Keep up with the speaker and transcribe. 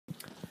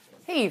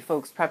Hey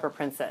folks, Prepper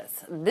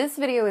Princess. This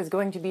video is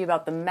going to be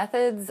about the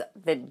methods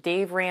that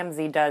Dave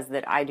Ramsey does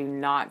that I do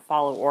not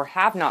follow or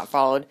have not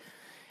followed.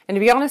 And to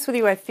be honest with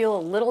you, I feel a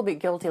little bit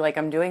guilty, like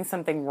I'm doing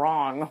something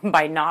wrong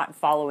by not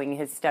following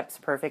his steps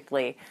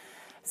perfectly.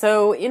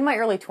 So in my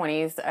early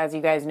 20s, as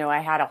you guys know, I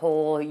had a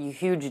whole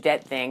huge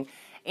debt thing.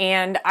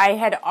 And I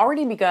had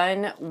already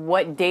begun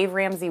what Dave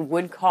Ramsey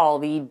would call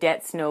the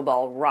debt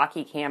snowball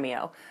Rocky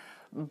cameo.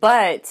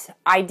 But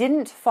I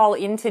didn't fall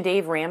into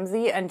Dave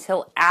Ramsey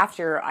until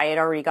after I had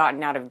already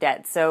gotten out of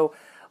debt. So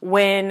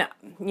when,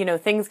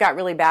 things got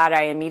really bad,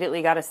 I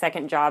immediately got a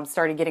second job,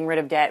 started getting rid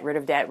of debt.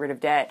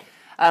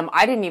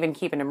 I didn't even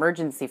keep an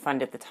emergency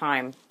fund at the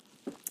time.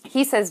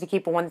 He says to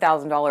keep a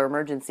 $1,000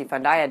 emergency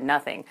fund. I had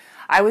nothing.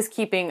 I was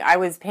paying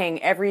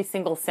every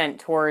single cent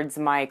towards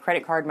my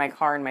credit card, my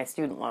car, and my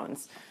student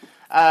loans.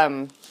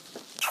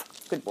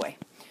 Good boy.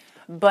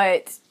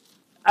 But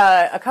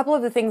a couple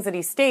of the things that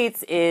he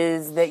states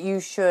is that you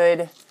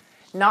should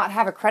not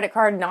have a credit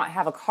card, not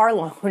have a car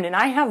loan, and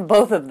I have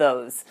both of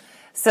those.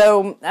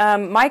 So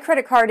my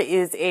credit card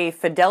is a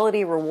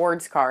Fidelity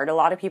Rewards card. A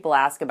lot of people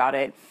ask about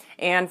it.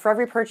 And for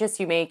every purchase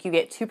you make, you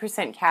get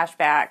 2% cash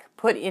back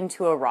put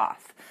into a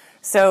Roth.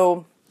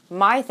 So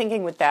my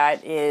thinking with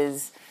that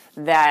is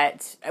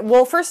that,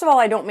 well, first of all,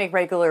 I don't make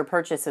regular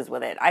purchases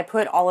with it. I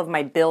put all of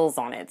my bills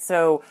on it.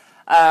 So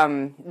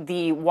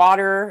the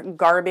water,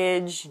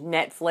 garbage,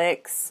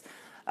 Netflix,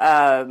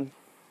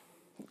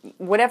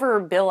 whatever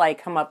bill I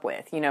come up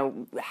with,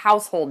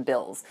 household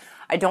bills.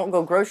 I don't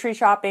go grocery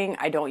shopping.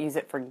 I don't use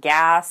it for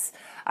gas.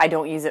 I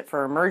don't use it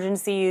for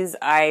emergencies.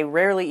 I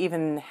rarely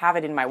even have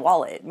it in my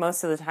wallet.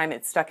 Most of the time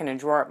it's stuck in a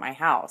drawer at my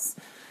house.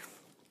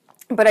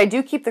 But I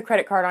do keep the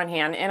credit card on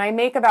hand, and I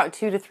make about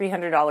 $200 to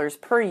 $300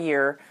 per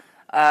year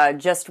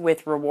just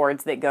with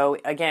rewards that go,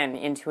 again,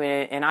 into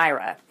an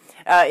IRA.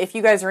 If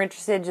you guys are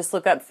interested, just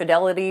look up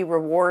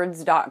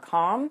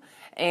fidelityrewards.com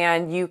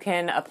and you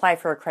can apply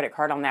for a credit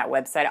card on that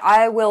website.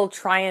 I'll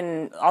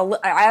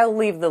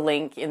leave the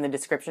link in the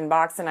description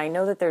box, and I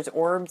know that there's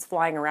orbs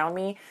flying around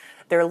me.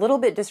 They're a little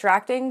bit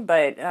distracting,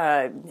 but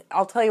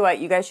I'll tell you what,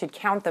 you guys should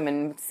count them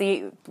and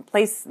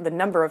place the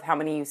number of how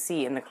many you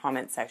see in the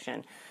comment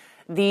section.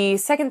 The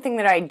second thing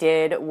that I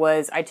did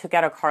was I took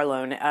out a car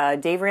loan.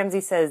 Dave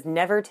Ramsey says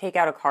never take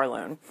out a car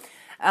loan.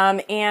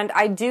 And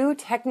I do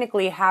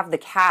technically have the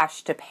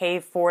cash to pay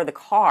for the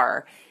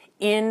car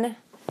in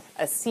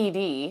a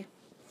CD.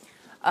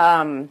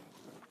 The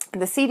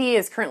CD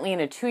is currently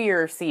in a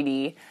 2-year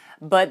CD,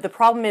 but the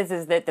problem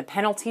is that the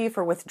penalty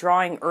for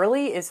withdrawing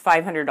early is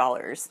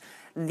 $500.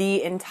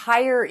 The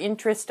entire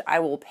interest I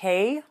will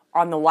pay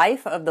on the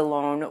life of the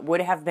loan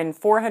would have been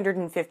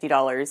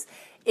 $450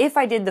 if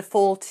I did the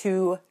full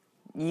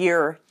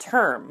 2-year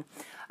term.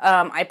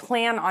 I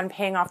plan on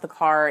paying off the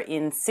car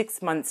in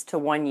 6 months to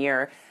 1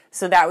 year,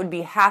 so that would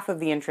be half of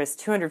the interest,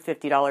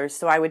 $250,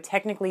 so I would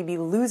technically be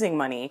losing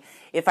money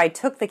if I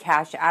took the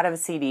cash out of a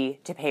CD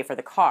to pay for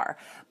the car.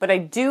 But I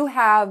do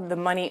have the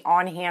money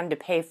on hand to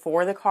pay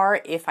for the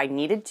car if I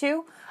needed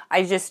to.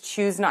 I just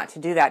choose not to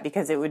do that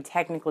because it would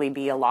technically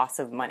be a loss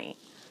of money.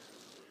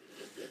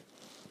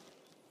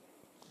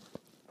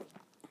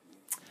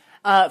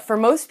 For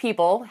most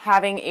people,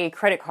 having a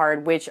credit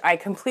card, which I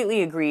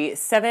completely agree,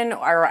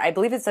 I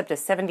believe it's up to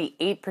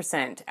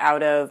 78%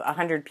 out of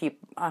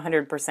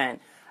 100%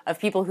 of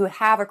people who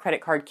have a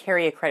credit card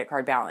carry a credit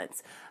card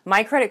balance.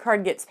 My credit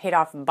card gets paid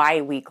off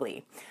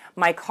bi-weekly.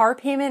 My car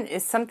payment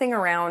is something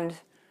around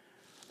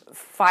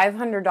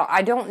 $500.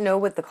 I don't know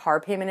what the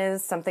car payment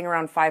is, something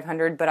around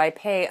 $500, but I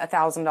pay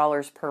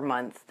 $1,000 per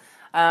month.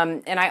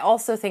 And I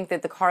also think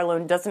that the car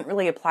loan doesn't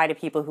really apply to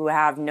people who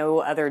have no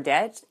other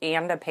debt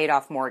and a paid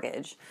off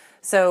mortgage.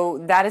 So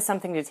that is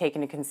something to take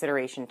into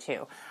consideration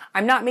too.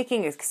 I'm not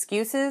making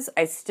excuses.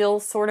 I still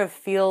sort of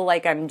feel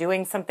like I'm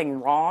doing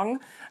something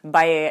wrong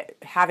by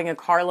having a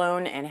car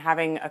loan and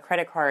having a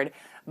credit card,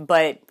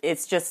 but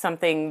it's just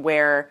something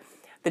where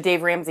the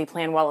Dave Ramsey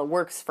plan, while it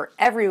works for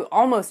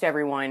almost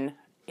everyone,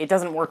 it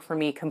doesn't work for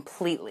me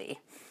completely.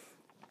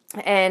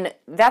 And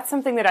that's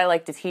something that I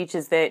like to teach,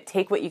 is that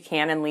take what you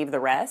can and leave the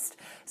rest.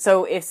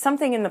 So if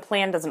something in the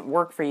plan doesn't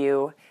work for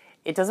you,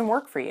 it doesn't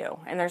work for you.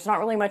 And there's not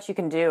really much you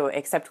can do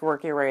except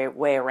work your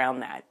way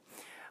around that.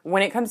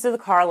 When it comes to the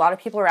car, a lot of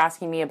people are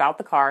asking me about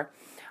the car.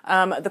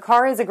 The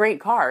car is a great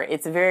car.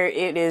 It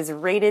is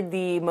rated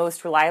the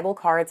most reliable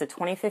car. It's a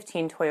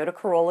 2015 Toyota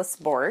Corolla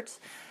Sport.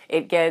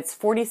 It gets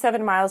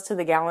 47 miles to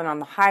the gallon on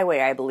the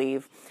highway, I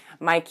believe.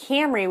 My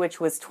Camry, which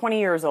was 20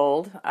 years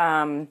old,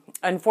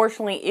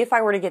 unfortunately, if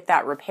I were to get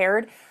that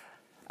repaired,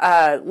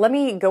 let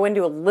me go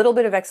into a little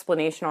bit of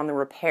explanation on the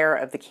repair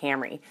of the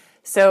Camry.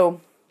 So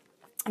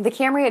the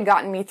Camry had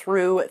gotten me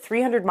through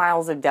 300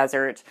 miles of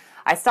desert.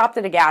 I stopped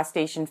at a gas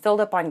station,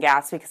 filled up on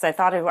gas because I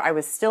thought I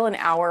was still an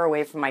hour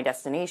away from my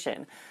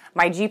destination.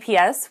 My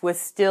GPS was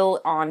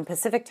still on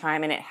Pacific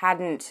time and it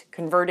hadn't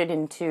converted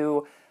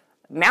into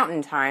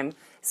Mountain time.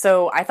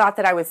 So I thought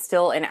that I was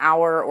still an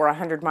hour or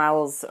 100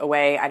 miles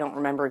away, I don't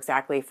remember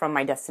exactly, from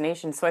my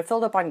destination. So I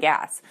filled up on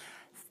gas,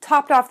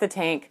 topped off the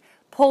tank,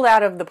 pulled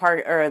out of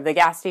the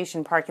gas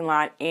station parking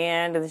lot,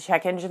 and the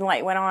check engine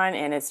light went on,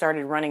 and it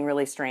started running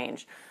really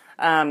strange.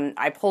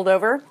 I pulled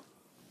over,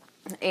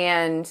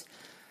 and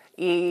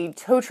a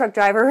tow truck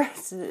driver,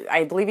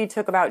 I believe he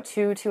took about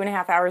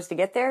 2.5 hours to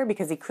get there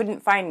because he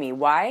couldn't find me.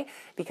 Why?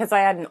 Because I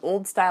had an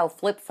old style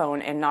flip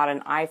phone and not an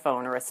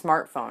iPhone or a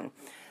smartphone.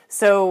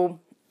 So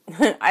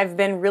I've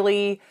been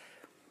really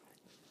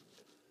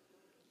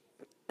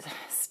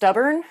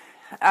stubborn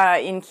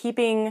in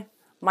keeping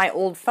my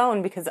old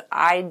phone because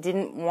I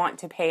didn't want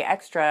to pay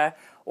extra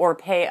or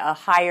pay a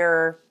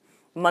higher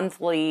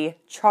monthly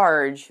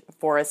charge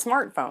for a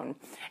smartphone.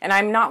 And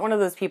I'm not one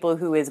of those people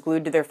who is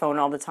glued to their phone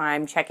all the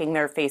time, checking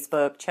their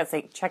Facebook,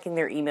 checking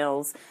their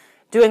emails,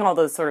 doing all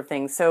those sort of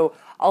things. So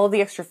all of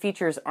the extra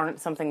features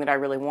aren't something that I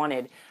really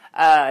wanted.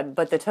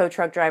 But the tow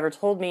truck driver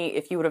told me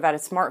if you would have had a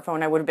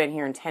smartphone, I would have been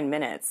here in 10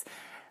 minutes.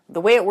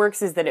 The way it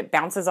works is that it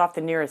bounces off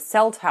the nearest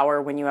cell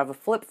tower when you have a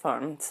flip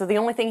phone. So the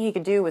only thing he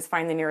could do was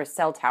find the nearest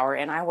cell tower,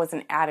 and I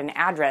wasn't at an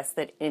address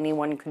that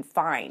anyone could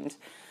find.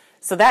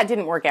 So that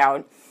didn't work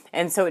out.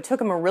 And so it took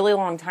him a really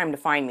long time to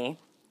find me.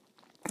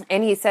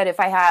 And he said if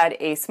I had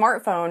a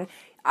smartphone,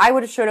 I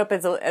would have showed up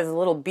as a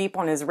little beep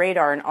on his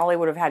radar, and all he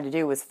would have had to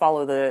do was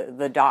follow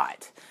the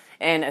dot.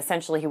 And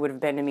essentially he would have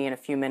been to me in a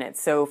few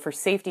minutes. So for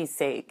safety's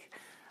sake,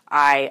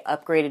 I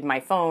upgraded my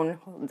phone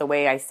the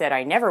way I said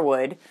I never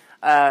would,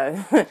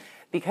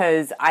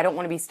 because I don't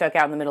want to be stuck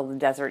out in the middle of the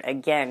desert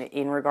again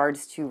in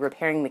regards to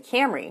repairing the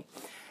Camry.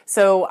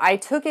 So I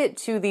took it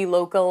to the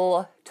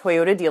local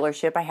Toyota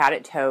dealership. I had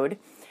it towed.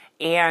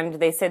 And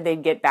they said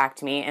they'd get back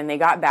to me, and they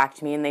got back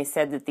to me, and they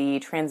said that the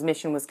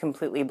transmission was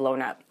completely blown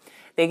up.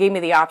 They gave me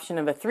the option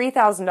of a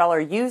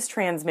 $3,000 used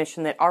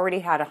transmission that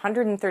already had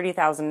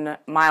 130,000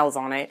 miles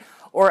on it,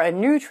 or a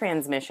new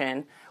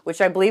transmission,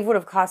 which I believe would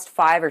have cost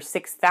 $5,000 or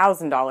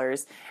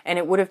 $6,000, and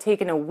it would have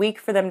taken a week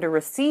for them to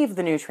receive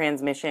the new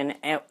transmission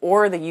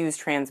or the used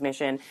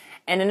transmission,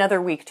 and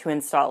another week to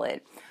install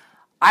it.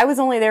 I was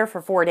only there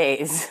for 4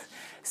 days.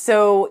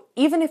 So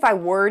even if I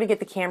were to get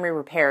the Camry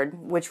repaired,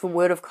 which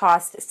would have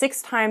cost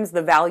 6 times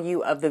the value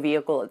of the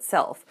vehicle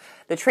itself,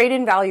 the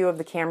trade-in value of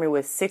the Camry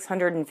was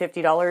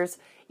 $650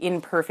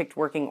 in perfect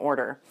working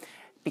order.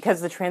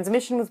 Because the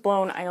transmission was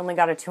blown, I only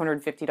got a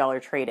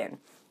 $250 trade-in.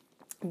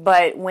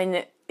 But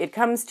when it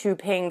comes to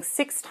paying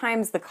 6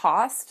 times the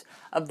cost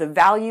of the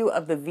value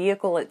of the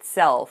vehicle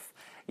itself,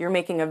 you're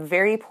making a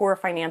very poor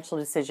financial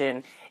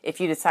decision if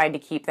you decide to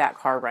keep that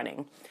car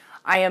running.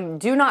 I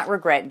do not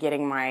regret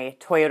getting my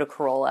Toyota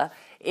Corolla.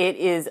 It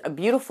is a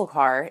beautiful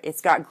car. It's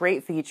got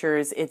great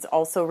features. It's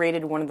also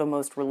rated one of the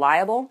most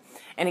reliable,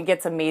 and it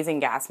gets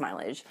amazing gas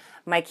mileage.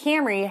 My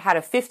Camry had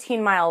a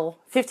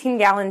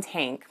 15-gallon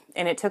tank,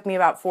 and it took me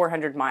about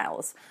 400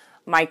 miles.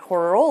 My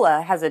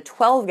Corolla has a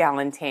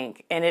 12-gallon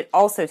tank, and it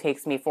also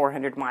takes me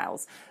 400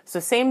 miles. So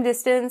same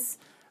distance,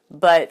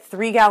 but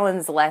 3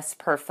 gallons less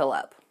per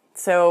fill-up.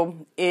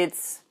 So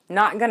it's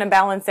not going to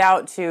balance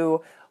out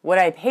to what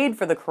I paid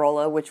for the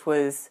Corolla, which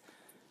was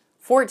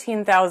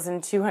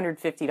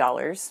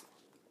 $14,250.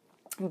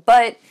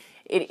 But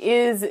it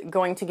is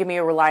going to give me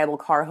a reliable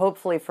car,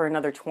 hopefully for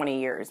another 20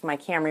 years. My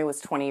Camry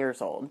was 20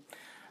 years old.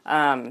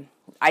 I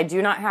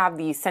do not have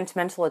the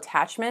sentimental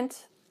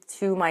attachment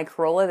to my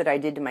Corolla that I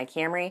did to my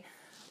Camry,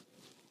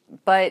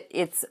 but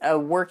it's a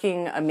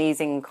working,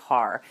 amazing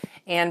car.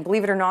 And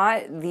believe it or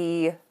not,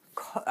 the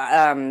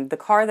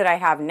car that I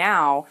have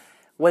now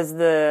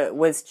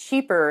was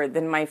cheaper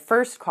than my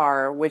first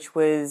car, which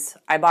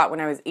I bought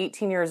when I was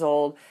 18 years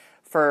old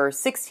for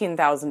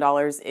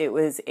 $16,000. It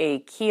was a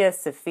Kia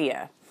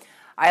Sophia.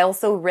 I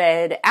also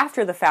read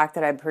after the fact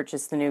that I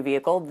purchased the new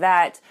vehicle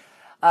that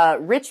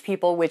rich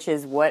people, which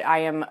is what I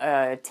am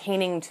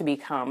attaining to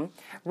become,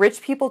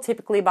 rich people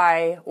typically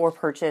buy or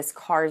purchase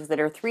cars that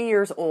are 3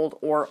 years old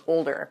or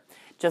older.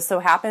 Just so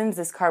happens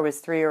this car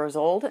was 3 years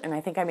old, and I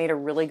think I made a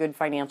really good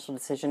financial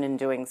decision in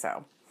doing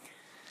so.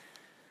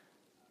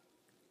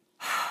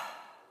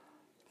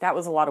 That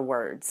was a lot of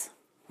words.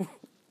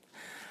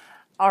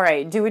 All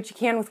right, do what you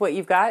can with what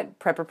you've got.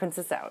 Prepper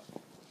Princess out.